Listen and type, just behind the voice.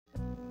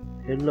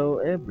Hello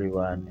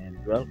everyone and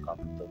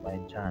welcome to my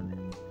channel.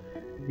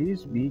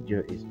 This video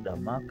is the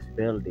max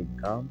building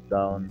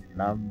countdown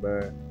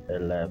number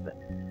 11.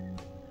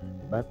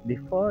 But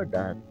before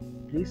that,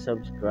 please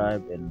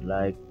subscribe and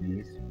like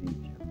this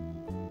video.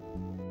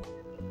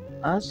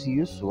 As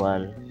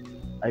usual,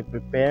 I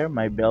prepare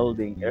my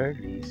building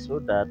early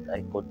so that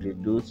I could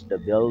reduce the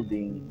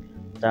building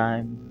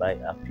time by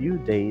a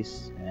few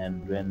days,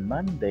 and when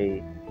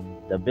Monday,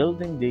 the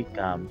building day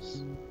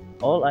comes,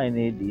 all I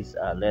need is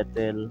a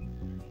little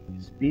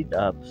speed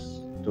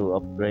ups to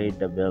upgrade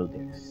the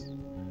buildings,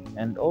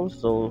 and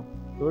also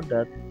so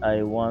that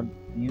I won't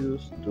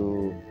use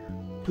too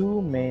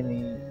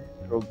many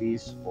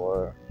trophies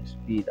for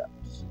speed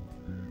ups.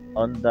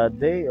 On the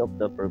day of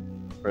the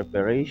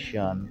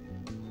preparation,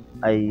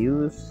 I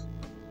use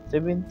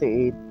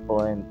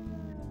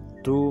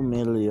 78.2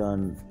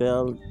 million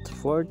felt,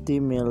 40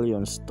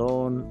 million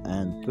stone,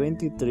 and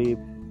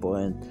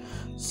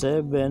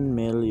 23.7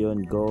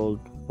 million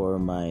gold for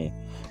my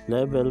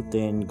level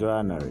 10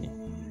 granary,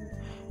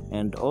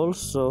 and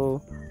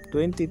also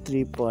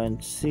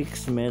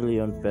 23.6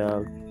 million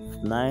pelt,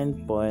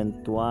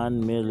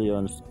 9.1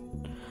 million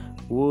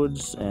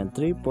woods, and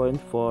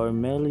 3.4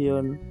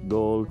 million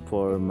gold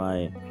for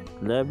my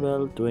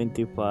level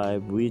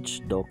 25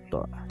 witch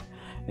doctor.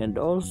 And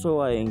also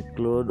I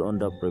include on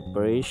the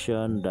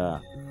preparation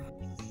the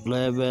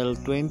level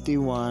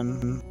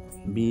 21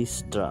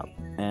 beast trap,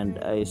 and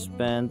I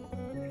spent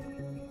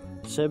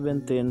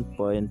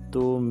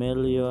 17.2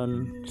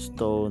 million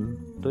stone,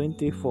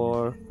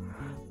 24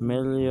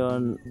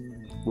 million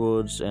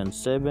woods, and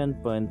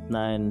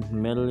 7.9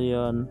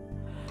 million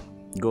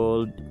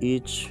gold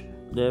each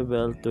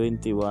level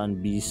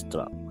 21 beast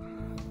trap.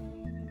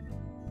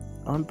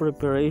 On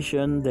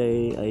preparation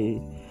day,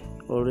 I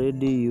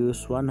already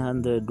used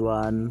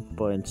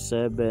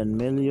 101.7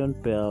 million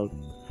pelt,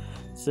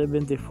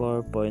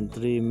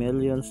 74.3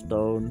 million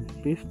stone,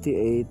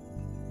 58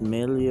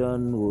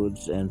 million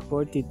woods, and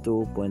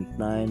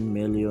 42.9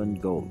 million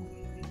gold.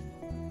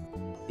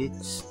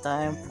 It's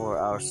time for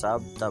our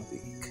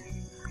subtopic.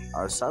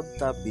 Our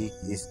subtopic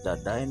is the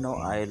Dino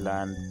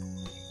Island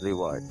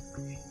reward.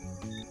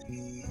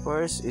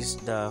 First is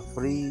the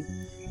free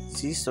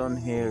season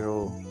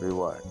hero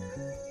reward.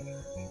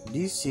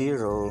 This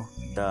hero,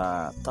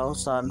 the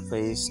 1000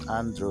 face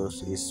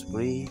Andros, is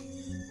free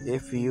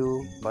if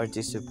you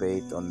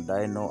participate on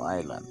Dino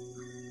Island.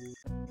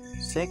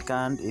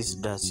 Second is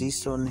the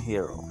season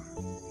hero.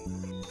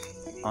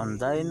 On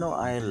Dino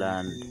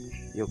Island,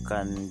 you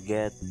can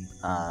get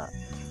a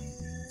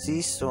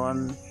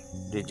season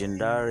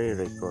legendary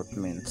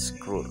recruitment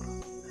scroll,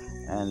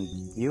 and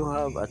you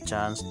have a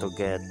chance to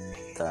get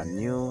the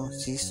new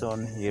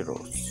season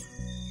heroes.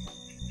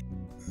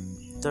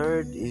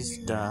 Third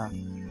is the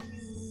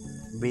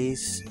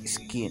base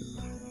skin.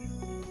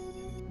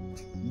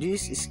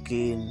 This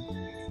skin,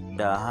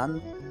 the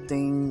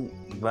hunting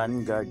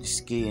vanguard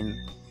skin,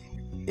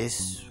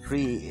 is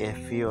free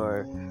if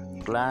your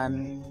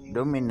clan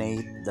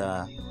dominate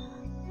the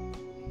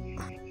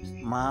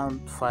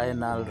Mount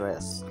Final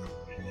Rest.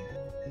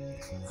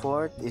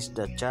 Fourth is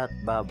the chat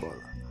bubble,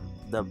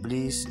 the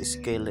bliss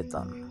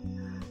skeleton.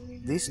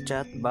 This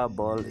chat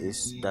bubble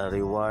is the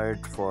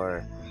reward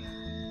for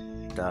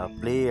the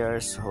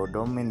players who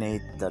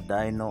dominate the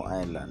Dino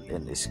Island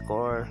and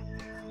score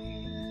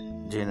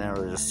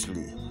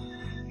generously.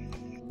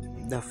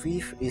 The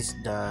fifth is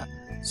the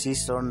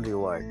season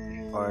reward,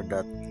 or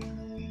the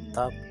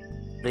top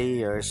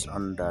players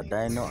on the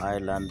Dino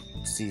Island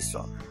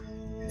season.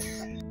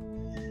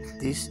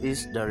 This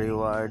is the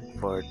reward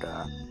for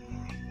the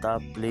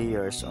top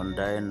players on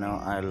Dino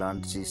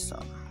Island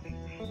season: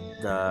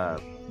 the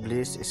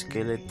Bliss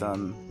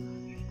Skeleton,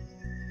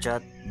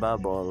 Chat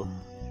Bubble,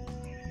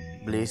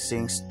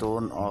 Blazing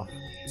Stone of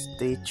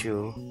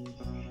Statue,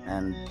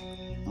 and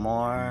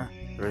more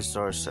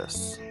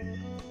resources.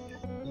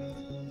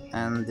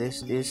 And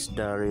this is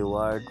the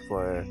reward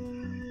for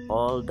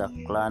all the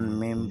clan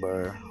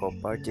members who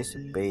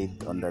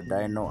participate on the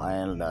Dino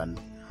Island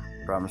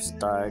from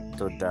start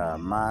to the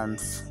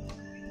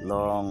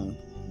month-long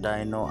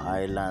Dino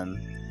Island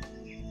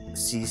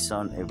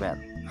season event.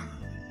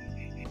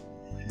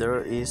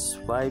 There is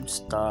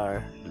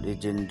 5-star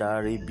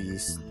legendary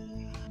beast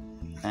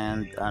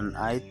and an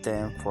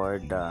item for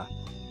the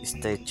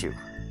statue.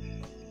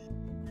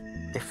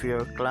 If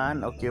your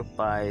clan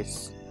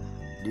occupies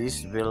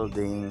this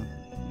building,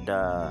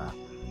 the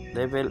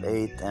level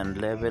 8 and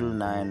level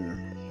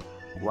 9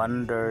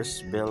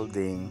 wonders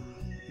building,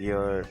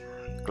 your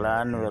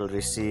clan will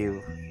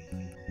receive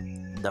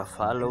the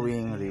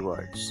following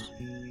rewards.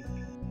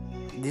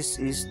 This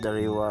is the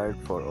reward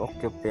for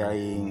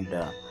occupying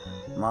the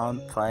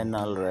Mount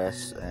Final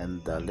Rest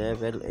and the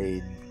level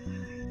 8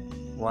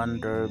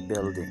 wonder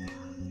building.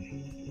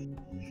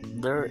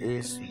 There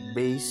is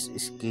base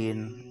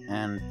skin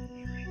and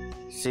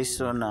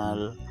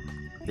seasonal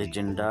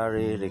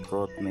legendary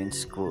recruitment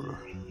scroll,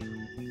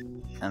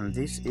 and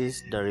this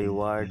is the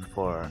reward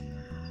for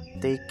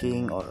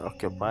taking or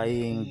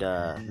occupying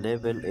the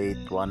level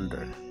 8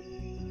 wonder.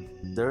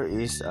 There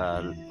is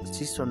a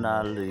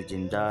seasonal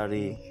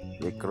legendary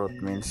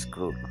recruitment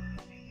scroll.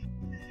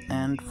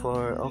 And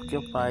for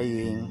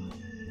occupying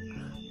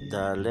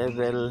the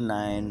level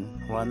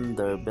 9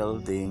 Wonder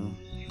Building,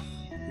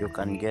 you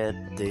can get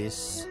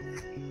this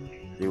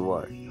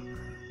reward.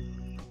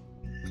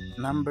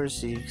 Number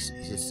 6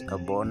 is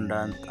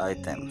abundant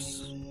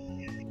items.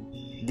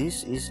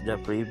 This is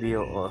the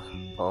preview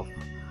of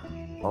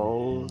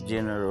all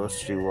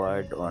generous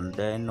reward on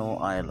Dino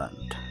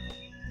Island.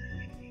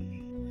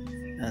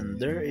 And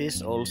there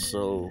is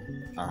also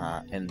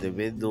an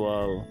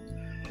individual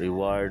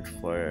reward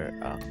for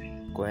a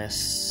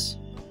quest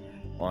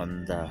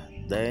on the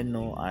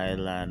Dino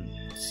Island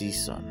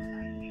season.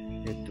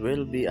 It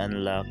will be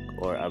unlocked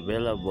or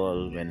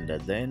available when the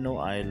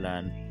Dino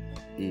Island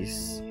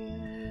is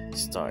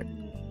start.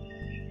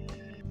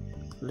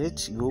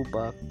 Let's go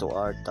back to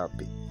our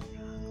topic.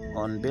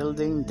 On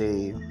building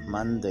day,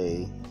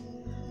 Monday,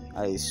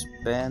 I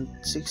spent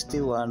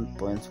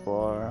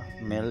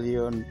 61.4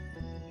 million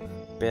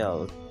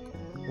pelt,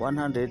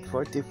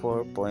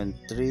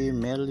 144.3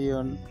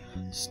 million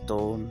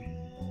stone,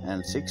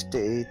 and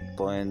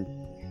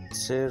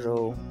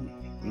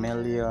 68.0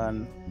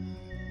 million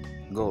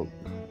gold.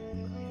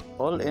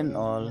 All in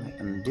all,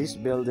 on this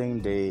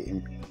building day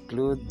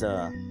include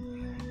the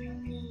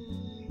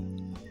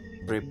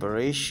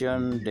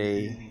preparation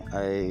day,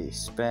 I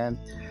spent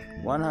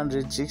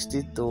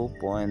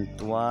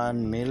 162.1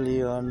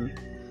 million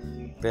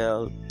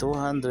pelt,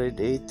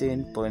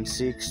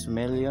 218.6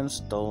 million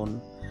stone,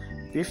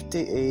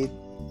 58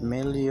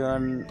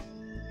 million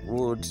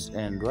woods,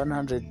 and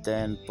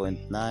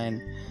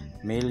 110.9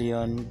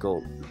 million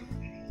gold.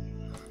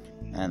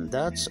 And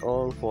that's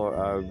all for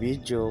our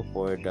video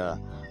for the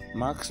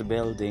Max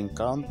Building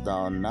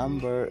Countdown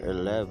number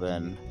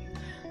 11.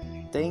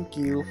 Thank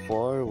you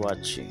for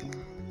watching.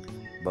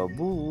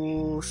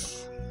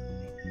 Babush!